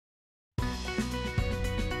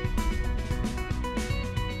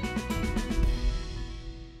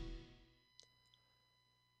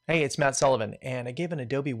Hey, it's Matt Sullivan, and I gave an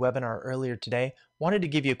Adobe webinar earlier today. Wanted to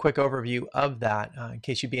give you a quick overview of that in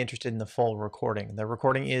case you'd be interested in the full recording. The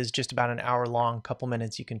recording is just about an hour long, couple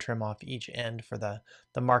minutes you can trim off each end for the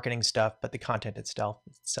marketing stuff, but the content itself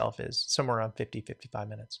is somewhere around 55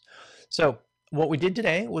 minutes. So what we did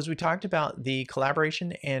today was we talked about the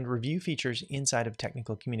collaboration and review features inside of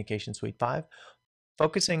Technical Communication Suite 5,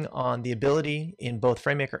 focusing on the ability in both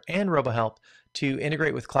FrameMaker and RoboHelp to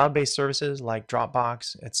integrate with cloud-based services like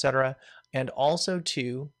Dropbox, etc., and also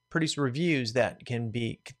to produce reviews that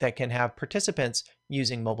can have participants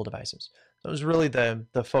using mobile devices. That was really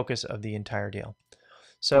the focus of the entire deal.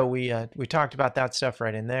 So we talked about that stuff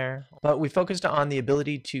right in there, but we focused on the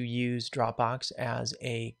ability to use Dropbox as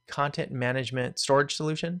a content management storage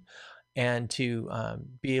solution and to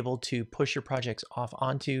be able to push your projects off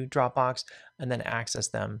onto Dropbox and then access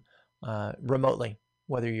them remotely,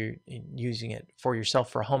 whether you're using it for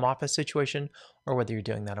yourself for a home office situation or whether you're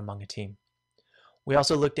doing that among a team. We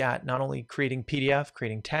also looked at not only creating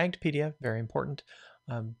tagged PDF, very important,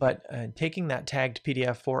 but taking that tagged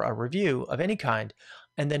PDF for a review of any kind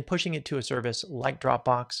and then pushing it to a service like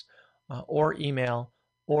Dropbox or email,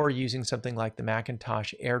 or using something like the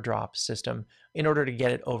Macintosh AirDrop system in order to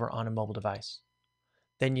get it over on a mobile device.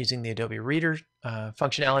 Then using the Adobe Reader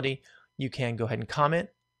functionality, you can go ahead and comment,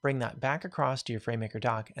 bring that back across to your FrameMaker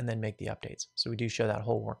doc, and then make the updates. So we do show that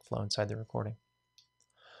whole workflow inside the recording.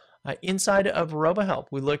 Inside of RoboHelp,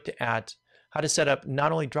 we looked at how to set up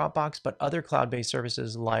not only Dropbox, but other cloud-based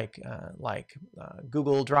services like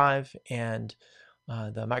Google Drive and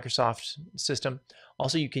the Microsoft system.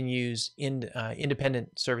 Also, you can use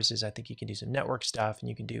independent services. I think you can do some network stuff, and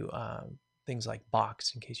you can do things like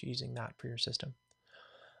Box in case you're using that for your system.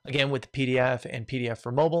 Again, with the PDF and PDF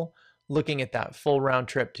for mobile, looking at that full round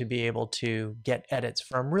trip to be able to get edits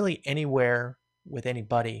from really anywhere with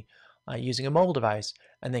anybody using a mobile device,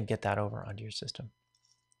 and then get that over onto your system.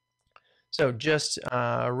 So just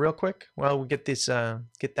real quick, well, we get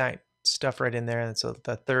that stuff right in there. So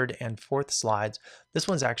the third and fourth slides. This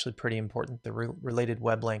one's actually pretty important, the related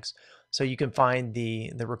web links. So you can find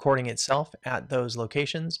the recording itself at those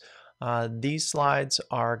locations. These slides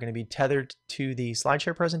are going to be tethered to the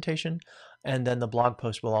SlideShare presentation, and then the blog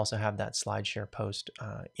post will also have that SlideShare post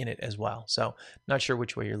in it as well. So not sure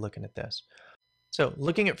which way you're looking at this. So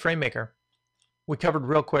looking at FrameMaker, we covered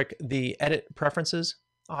real quick the edit preferences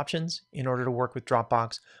options in order to work with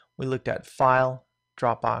Dropbox. We looked at File,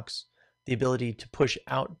 Dropbox, the ability to push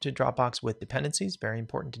out to Dropbox with dependencies, very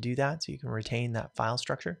important to do that so you can retain that file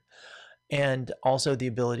structure, and also the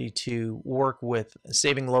ability to work with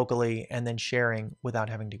saving locally and then sharing without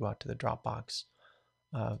having to go out to the Dropbox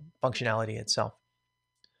functionality itself.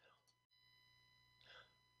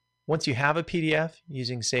 Once you have a PDF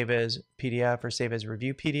using Save as PDF or Save as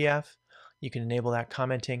Review PDF, you can enable that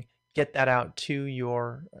commenting, get that out to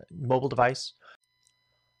your mobile device.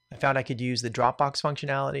 I found I could use the Dropbox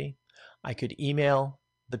functionality. I could email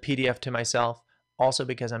the PDF to myself, also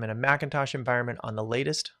because I'm in a Macintosh environment on the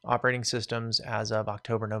latest operating systems as of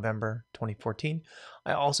October, November 2014.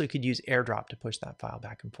 I also could use AirDrop to push that file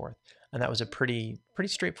back and forth. And that was a pretty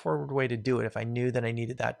straightforward way to do it. If I knew that I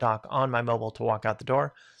needed that doc on my mobile to walk out the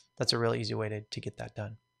door, that's a really easy way to get that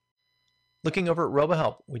done. Looking over at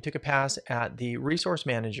RoboHelp, we took a pass at the Resource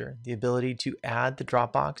Manager, the ability to add the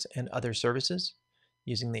Dropbox and other services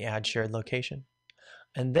using the Add Shared Location.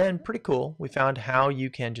 And then, pretty cool, we found how you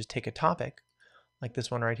can just take a topic, like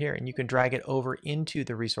this one right here, and you can drag it over into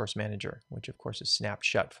the Resource Manager, which of course is snapped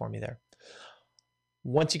shut for me there.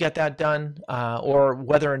 Once you get that done, or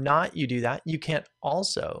whether or not you do that, you can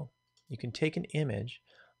take an image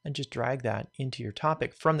and just drag that into your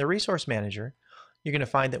topic from the Resource Manager. You're going to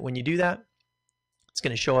find that when you do that, it's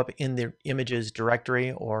going to show up in the images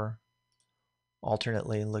directory, or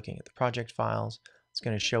alternately looking at the project files, it's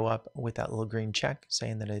going to show up with that little green check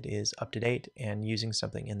saying that it is up to date and using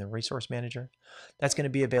something in the Resource Manager. That's going to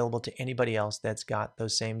be available to anybody else that's got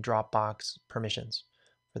those same Dropbox permissions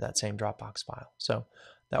for that same Dropbox file. So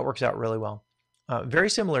that works out really well. Very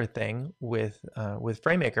similar thing with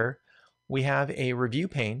FrameMaker. We have a review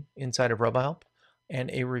pane inside of RoboHelp and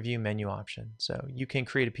a review menu option. So you can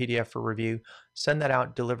create a PDF for review, send that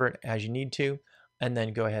out, deliver it as you need to, and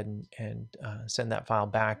then go ahead and send that file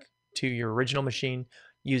back to your original machine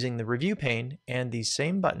using the review pane and these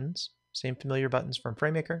same buttons, same familiar buttons from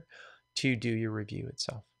FrameMaker, to do your review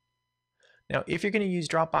itself. Now, if you're going to use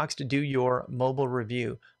Dropbox to do your mobile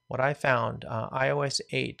review, what I found, iOS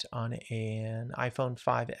 8 on an iPhone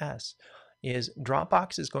 5S, is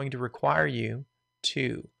Dropbox is going to require you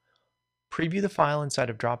to preview the file inside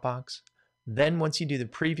of Dropbox. Then once you do the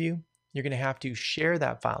preview, you're going to have to share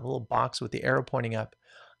that file, the little box with the arrow pointing up,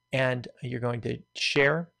 and you're going to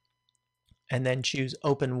share and then choose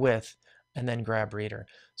open with and then grab reader.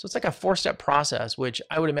 So it's like a 4-step process, which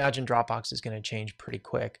I would imagine Dropbox is going to change pretty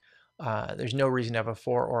quick. There's no reason to have a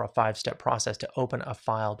 4 or a 5-step process to open a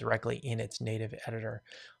file directly in its native editor.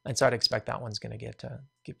 And so I'd expect that one's going to get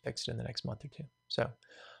fixed in the next month or two. So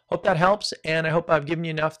hope that helps, and I hope I've given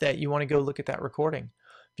you enough that you want to go look at that recording.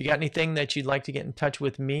 If you got anything that you'd like to get in touch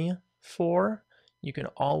with me for, you can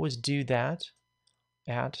always do that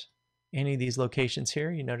at any of these locations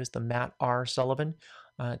here. You notice the Matt R. Sullivan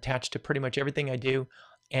attached to pretty much everything I do,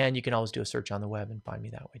 and you can always do a search on the web and find me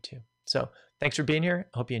that way too. So thanks for being here.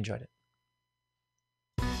 I hope you enjoyed it.